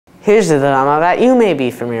Here's the dilemma that you may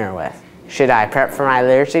be familiar with. Should I prep for my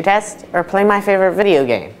literacy test or play my favorite video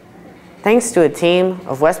game? Thanks to a team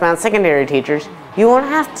of Westmount secondary teachers, you won't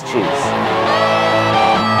have to choose.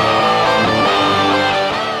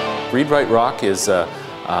 Read, Write, Rock is a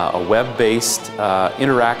web-based,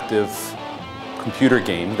 interactive computer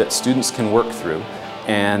game that students can work through,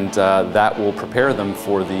 and that will prepare them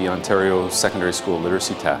for the Ontario Secondary School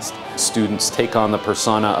Literacy Test. Students take on the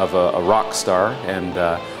persona of a rock star, and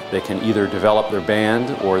they can either develop their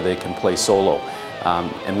band or they can play solo.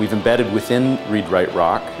 And we've embedded within Read, Write,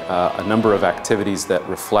 Rock a number of activities that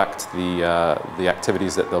reflect the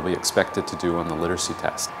activities that they'll be expected to do on the literacy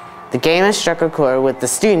test. The game has struck a chord with the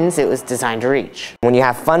students it was designed to reach. When you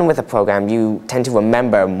have fun with a program, you tend to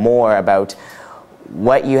remember more about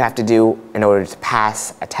what you have to do in order to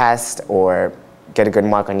pass a test or get a good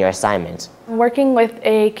mark on your assignment. Working with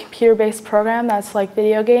a computer-based program that's like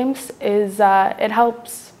video games is it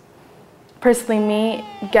helps personally me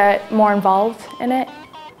get more involved in it,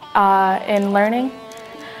 in learning.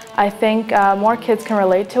 I think more kids can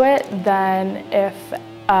relate to it than if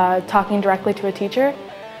talking directly to a teacher,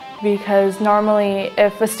 because normally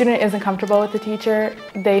if a student isn't comfortable with the teacher,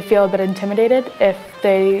 they feel a bit intimidated if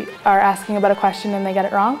they are asking about a question and they get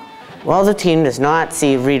it wrong. While the team does not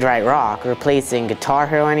see Read, Write, Rock replacing Guitar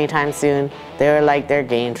Hero anytime soon, they would like their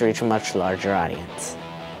game to reach a much larger audience.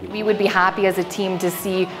 We would be happy as a team to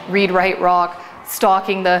see Read, Write, Rock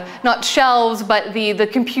stocking the, not shelves, but the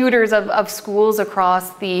computers of schools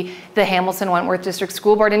across the Hamilton-Wentworth District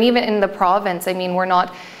School Board, and even in the province. I mean, we're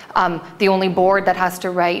not the only board that has to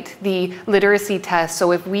write the literacy test.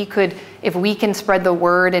 So if we can spread the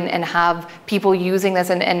word and have people using this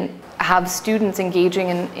and have students engaging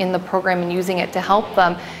in the program and using it to help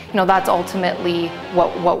them, you know, that's ultimately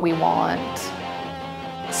what we want.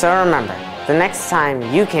 So remember, the next time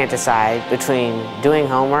you can't decide between doing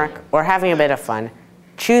homework or having a bit of fun,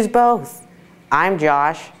 choose both. I'm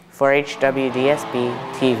Josh for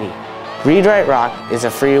HWDSBtv. Read, Write, Rock is a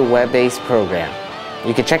free web-based program.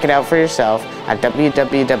 You can check it out for yourself at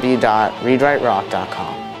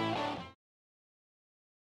www.readwriterock.com.